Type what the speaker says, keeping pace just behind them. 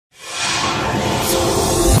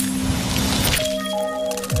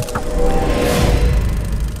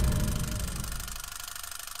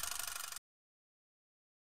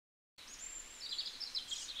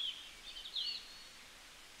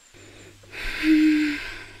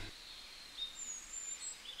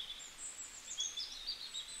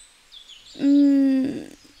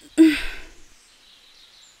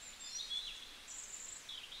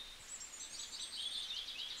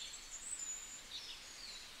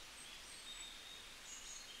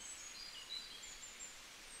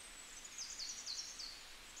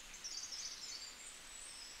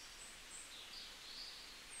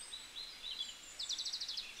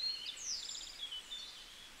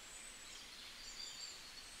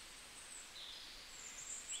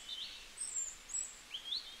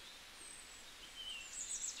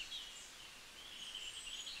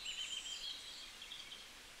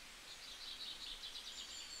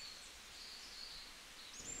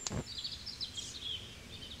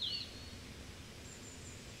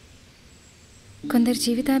కొందరి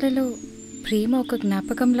జీవితాలలో ప్రేమ ఒక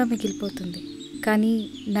జ్ఞాపకంలా మిగిలిపోతుంది. కానీ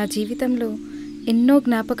నా జీవితంలో ఎన్నో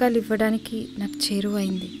జ్ఞాపకాలు ఇవ్వడానికి నాకు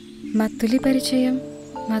చేరువైంది. మా తొలి పరిచయం,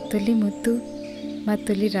 మా తొలి ముద్దు, మా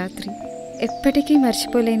తొలి రాత్రి ఎప్పటికీ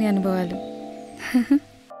మర్చిపోలేని అనుభవాలు.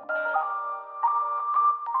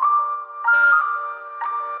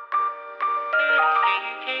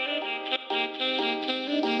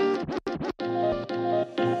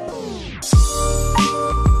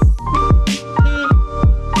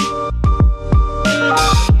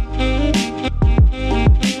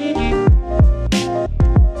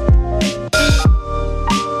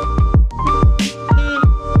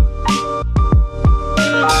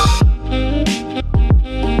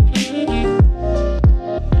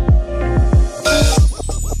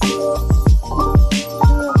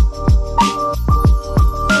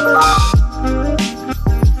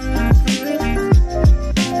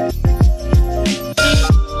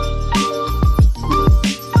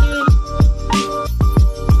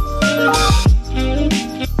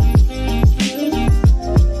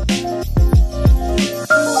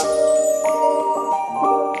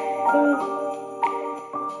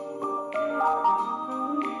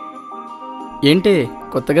 ఏంటి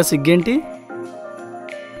కొత్తగా సిగ్గేంటి?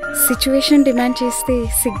 సిచ్యువేషన్ డిమాండ్ చేస్తే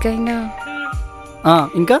సిగ్గైనా.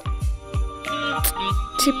 ఇంకా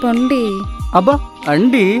చెప్పండి. అబ్బా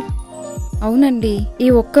అండి. అవునండి, ఈ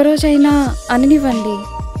ఒక్కరోజైనా అనివ్వండి.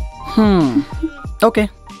 ఓకే.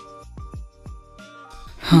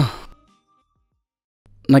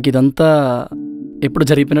 నాకు ఇదంతా ఎప్పుడు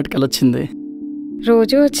జరిగిపోయినట్టు కలొచ్చింది.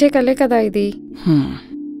 రోజు వచ్చే కలే కదా ఇది.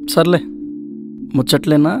 సర్లే,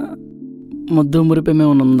 ముచ్చట్లేనా? ముద్దు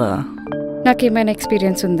మురిపేమేమైనా ఉందా? నాకేమైనా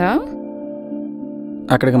ఎక్స్పీరియన్స్ ఉందా?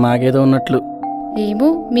 అక్కడికి మాకేదో ఉన్నట్లు. ఏమో,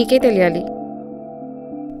 మీకే తెలియాలి.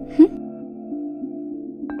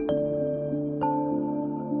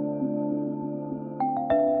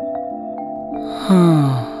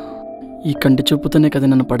 ఈ కంటి చూపుతోనే కదా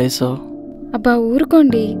నన్ను పడేసావు. అబ్బా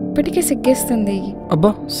ఊరుకోండి, ఇప్పటికే సిగ్గేస్తుంది.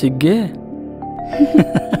 అబ్బా సిగ్గే.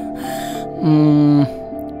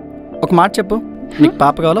 ఒక మాట చెప్పు, నీకు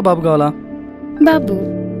పాప కావాలా బాబు కావాలా? బాబు.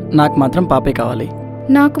 నాకు మాత్రం పాపే కావాలి.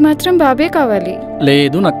 నాకు మాత్రం బాబే కావాలి.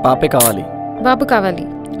 లేదు, నాకు పాపే కావాలి. బాబు కావాలి.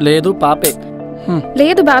 లేదు పాపే.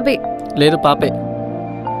 లేదు బాబే. లేదు పాపే.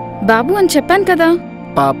 బాబు అని చెప్పాను కదా.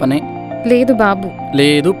 పాపనే. లేదు బాబు.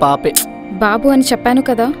 లేదు పాపే. బాబు అని చెప్పాను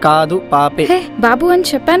కదా. కాదు పాపే. బాబు అని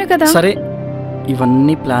చెప్పాను కదా. సరే,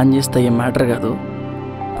 ఇవన్నీ ప్లాన్ చేస్తే ఏం మ్యాటర్ కాదు.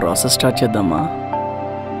 ప్రాసెస్ స్టార్ట్ చేద్దామా?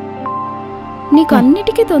 నీకు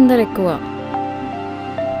అన్నిటికీ తొందర ఎక్కువ.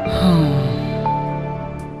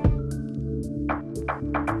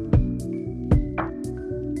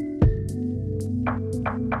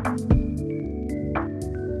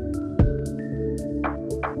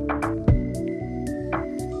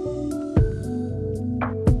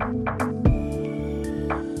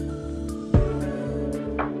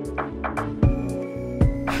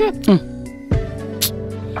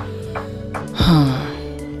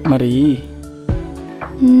 మరి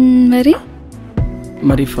మరి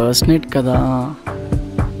మరి ఫస్ట్ నైట్ కదా.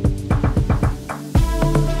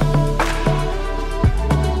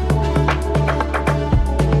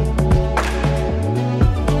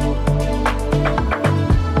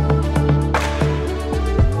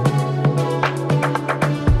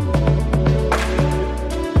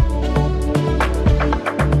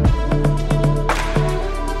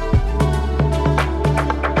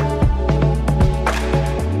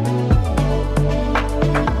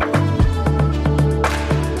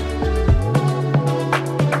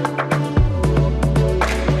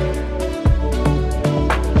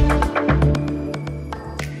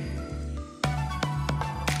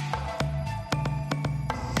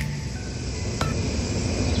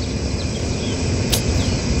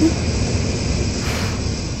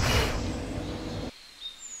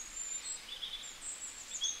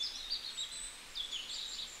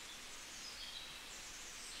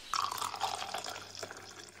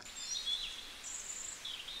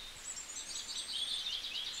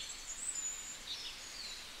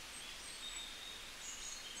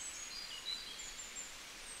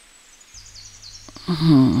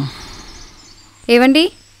 ఏవండి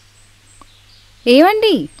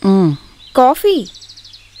ఏవండి కాఫీ.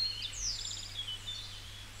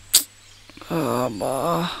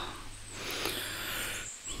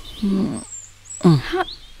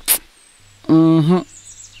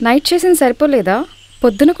 నైట్ చేసిన సరిపోలేదా?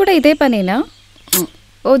 పొద్దున కూడా ఇదే పనేనా?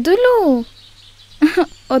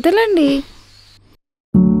 వదలండి.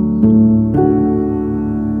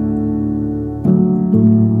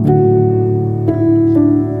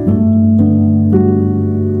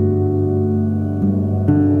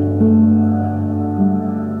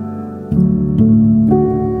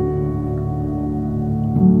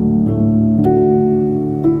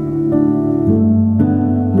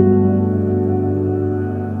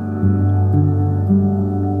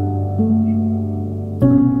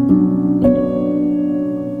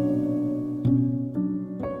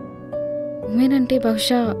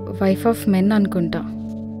 బహుశా వైఫ్ ఆఫ్ మెన్ అనుకుంటా.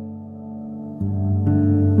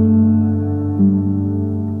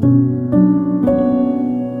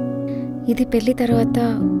 ఇది పెళ్లి తర్వాత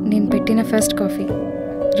నేను పెట్టిన ఫస్ట్ కాఫీ.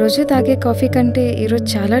 రోజు తాగే కాఫీ కంటే ఈరోజు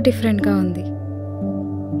చాలా డిఫరెంట్గా ఉంది.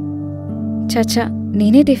 చచ్చా,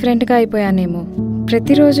 నేనే డిఫరెంట్గా అయిపోయానేమో.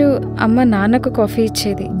 ప్రతిరోజు అమ్మ నాన్నకు కాఫీ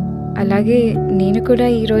ఇచ్చేది, అలాగే నేను కూడా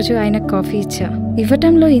ఈరోజు ఆయనకు కాఫీ ఇచ్చా.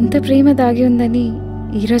 ఇవ్వటంలో ఇంత ప్రేమ దాగి ఉందని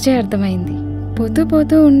ఈరోజే అర్థమైంది. పోతూ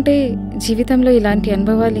పోతూ ఉంటే జీవితంలో ఇలాంటి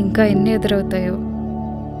అనుభవాలు ఇంకా ఎన్ని ఎదురవుతాయో.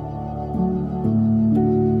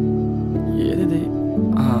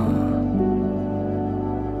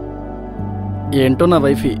 ఏంటో నా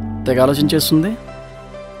వైఫ్ తెగ ఆలోచించేస్తుంది.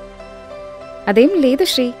 అదేం లేదు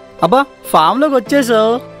శ్రీ. అబ్బా, ఫామ్లోకి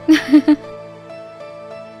వచ్చేసావు.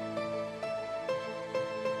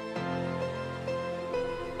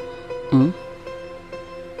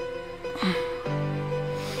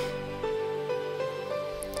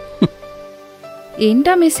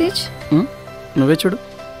 ఏంటా మెసేజ్? నువ్వే చూడు.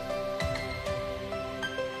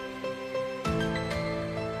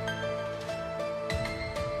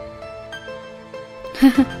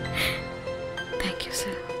 Thank you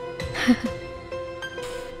sir.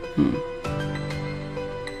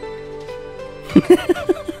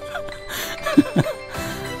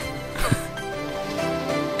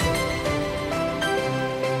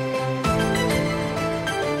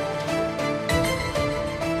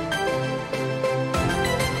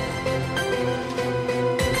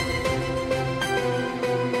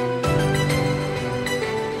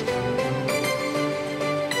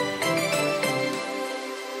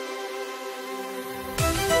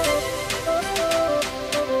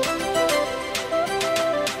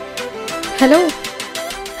 Hello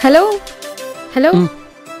hello hello,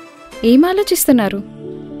 ఏం ఆలోచిస్తున్నారు?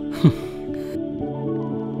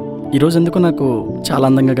 ఈరోజు ఎందుకు నాకు చాలా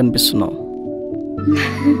అందంగా కనిపిస్తున్నావు.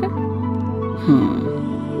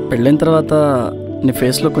 పెళ్ళైన తర్వాత నీ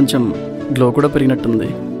ఫేస్లో కొంచెం గ్లో కూడా పెరిగినట్టుంది.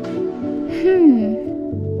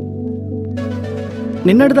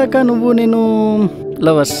 నిన్నటిదాకా నువ్వు నేను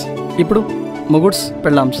లవర్స్, ఇప్పుడు మొగుడ్స్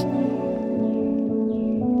పెళ్ళామ్స్.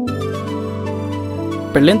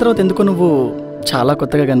 పెళ్ళైన తర్వాత ఎందుకు నువ్వు చాలా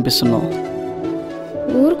కొత్తగా కనిపిస్తున్నావు.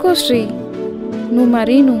 ఊరుకో శ్రీ, నువ్వు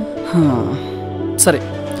మరీను. సరే,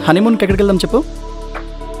 హనీమూన్కి ఎక్కడికి వెళ్దాం చెప్పు.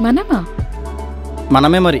 మనమా?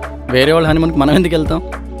 మనమే మరి, వేరే వాళ్ళ హనీమూన్కి మనం ఎందుకు వెళ్తాం?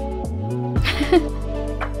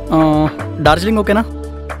 డార్జిలింగ్ ఓకేనా?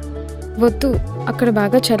 వద్దు, అక్కడ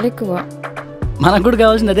బాగా చలి ఎక్కువ. మనకు కూడా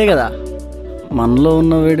కావాల్సింది అదే కదా. మనలో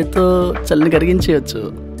ఉన్న వేడితో చల్లిని కరిగించేయచ్చు.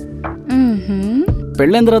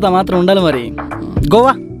 పెళ్ళైన తర్వాత మాత్రం ఉండాలి మరి.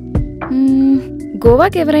 గోవా.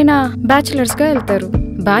 గోవాకి ఎవరైనా బ్యాచిలర్స్గా వెళ్తారు,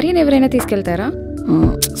 భార్యను ఎవరైనా తీసుకెళ్తారా?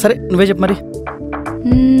 సరే, నువ్వే చెప్పు మరి.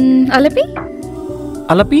 Alleppey.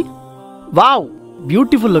 Alleppey? Wow,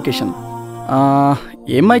 beautiful location.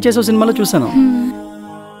 ఏమ్మాయి చేసావు సినిమాలో చూసాను.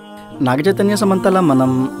 నాగ చైతన్య సమంతలా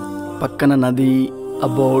మనం, పక్కన నది,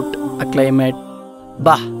 అబౌట్ ఆ క్లైమేట్.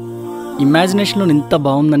 బా, ఇమాజినేషన్లో ఇంత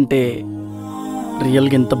బాగుందంటే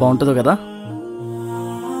రియల్గా ఎంత బాగుంటుందో కదా.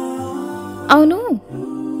 అవును,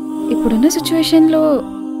 ఇప్పుడున్న సిచ్యువేషన్లో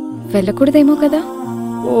వెళ్ళకూడదేమో కదా.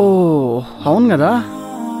 ఓ అవును కదా.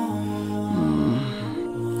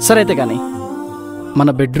 సరే అయితే కానీ, మన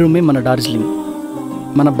బెడ్రూమే మన డార్జిలింగ్,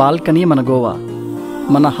 మన బాల్కనీ మన గోవా,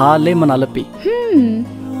 మన హాలే మన Alleppey.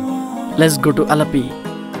 Let's go to Alleppey.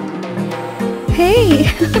 హే,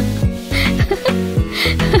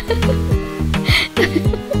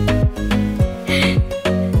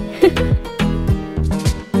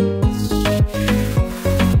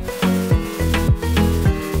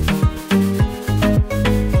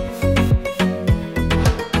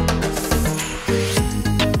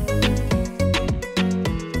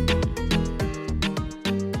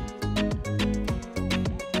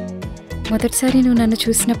 మొదటిసారి నువ్వు నన్ను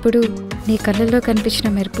చూసినప్పుడు నీ కళ్ళల్లో కనిపించిన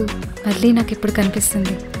మెరుపు మళ్ళీ నాకు ఇప్పుడు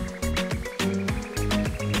కనిపిస్తుంది.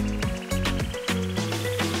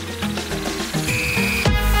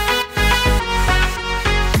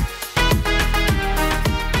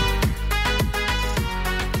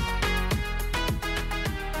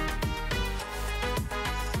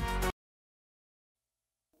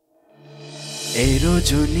 ఏ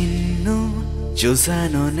రోజు నిన్ను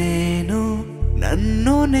చూసానో నేను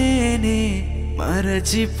నన్ను నేనే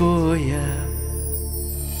మరచిపోయా.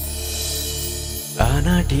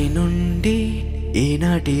 ఆనాటి నుండి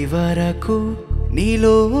ఈనాటి వరకు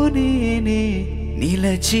నీలో నేనే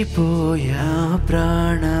నిలచిపోయా.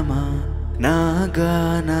 ప్రాణమా, నా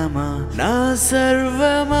గానమా, నా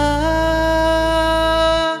సర్వమా.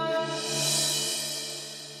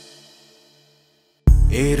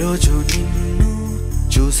 ఏ రోజు నిన్ను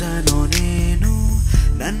చూసానో నేను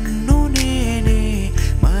నన్ను నేనే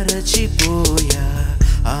మరచిపోయా.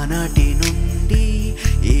 ఆనాటి నుండి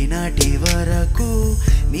ఈనాటి వరకు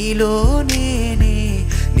నీలో నేనే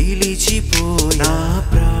నిలిచిపోయా. నా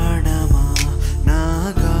ప్రాణమా, నా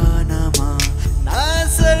గానమా, నా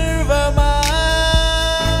సర్వమా.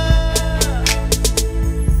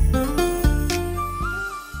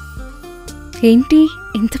 ఏంటి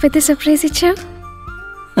ఇంత పెద్ద సర్ప్రైజ్ ఇచ్చావు?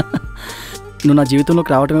 నువ్వు నా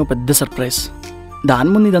జీవితంలోకి రావటమే ఒక పెద్ద సర్ప్రైజ్. దాని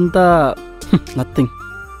ముందు ఇదంతా నథింగ్.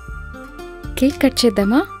 కేక్ కట్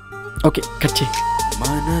చేద్దామా? ఓకే, కట్ చేయి.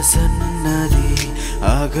 మనసన్నది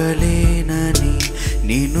ఆగలేనని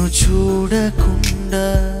నిన్ను చూడకుండా,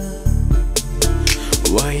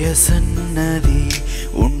 వయసన్నది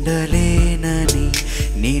ఉండలేనని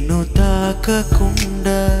నిన్ను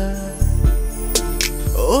తాకకుండా,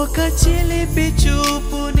 ఒక చిలిపి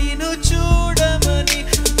చూపు నిన్ను చూడమని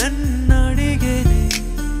నన్నడిగేని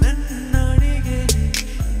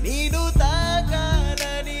నీను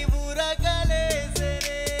తాకాలని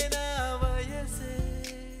ఉరకలేసెనే నా వయసే.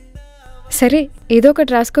 సరే, ఏదో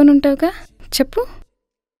ఒకటి రాసుకొని ఉంటావుగా, చెప్పు.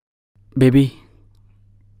 Baby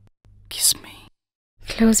kiss me,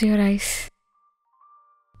 close your eyes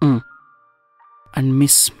and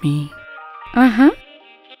miss మీ. ఆహా.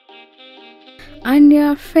 On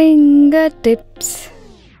your fingertips,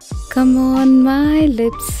 come on my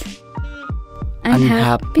lips, and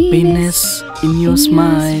happiness in your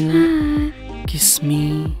smile. Kiss me.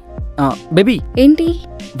 Baby. ఏంటి?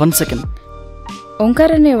 1 second.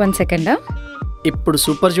 ఓంకారనే 1 సెకండా? ఇప్పుడు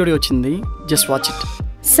సూపర్ జోడీ వచ్చింది, జస్ట్ వాచ్ ఇట్.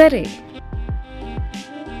 సరే.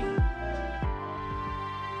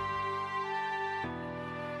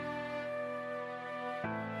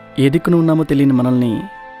 ఏ దిక్కున ఉన్నామో తెలియని మనల్ని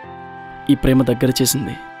ఈ ప్రేమ దగ్గర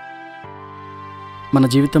చేసింది. మన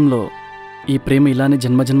జీవితంలో ఈ ప్రేమ ఇలానే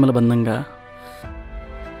జన్మజన్మల బంధంగా,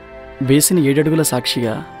 వేసిన 7 అడుగుల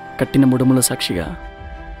సాక్షిగా, కట్టిన 3 ముళ్ళ సాక్షిగా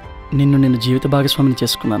నేను జీవిత భాగస్వామిని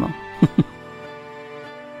చేసుకున్నాను.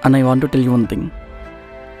 And I want to tell you one thing.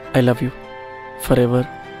 I love you for ever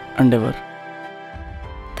and ever.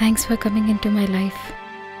 Thanks for coming in to my life.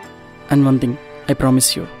 And one thing, I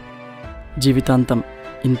promise you, జీవితాంతం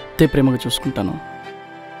ఇంతే ప్రేమగా చూసుకుంటాను.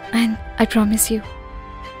 అండ్ ఐ ప్రామిస్ యూ,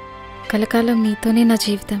 కలకాలం నీతోనే నా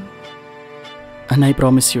జీవితం. And I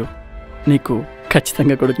promise you, నీకు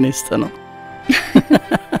ఖచ్చితంగా కొడుకుని ఇస్తాను.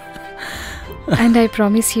 అండ్ ఐ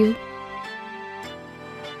ప్రామిస్ యూ,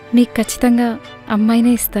 నీకు ఖచ్చితంగా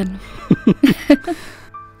అమ్మాయినే ఇస్తాను.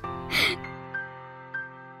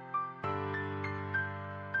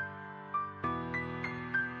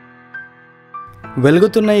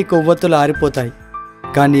 వెలుగుతున్న ఈ కొవ్వొత్తులు ఆరిపోతాయి,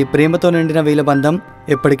 కానీ ప్రేమతో నిండిన వీళ్ళ బంధం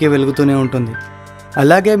ఎప్పటికీ వెలుగుతూనే ఉంటుంది.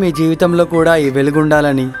 అలాగే మీ జీవితంలో కూడా ఈ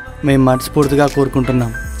వెలుగుండాలని మేము మనస్ఫూర్తిగా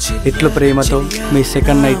కోరుకుంటున్నాం. ఇట్లు ప్రేమతో మీ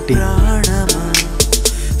సెకండ్ నైట్ టీ.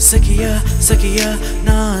 సఖియా సఖియా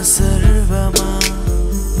నా సర్వమా,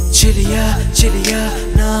 చిలియా చిలియా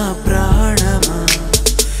నా ప్రాణమా,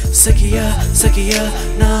 సఖియా సఖియా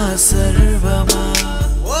నా సర్వమా.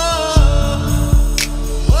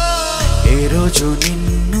 ఏ రోజు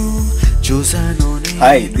నిన్ను చూసాను.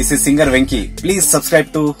 Hi, this is singer Venky. Please subscribe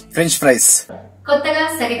to French fries. కొత్తగా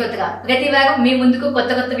సరికొత్తగా ప్రతి వారం మీ ముందుకు కొత్త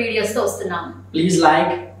కొత్త వీడియోస్ తో వస్తున్నాం. Please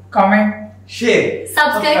like, comment, share,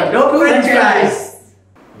 subscribe to French fries.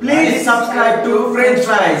 Please subscribe to French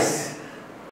fries.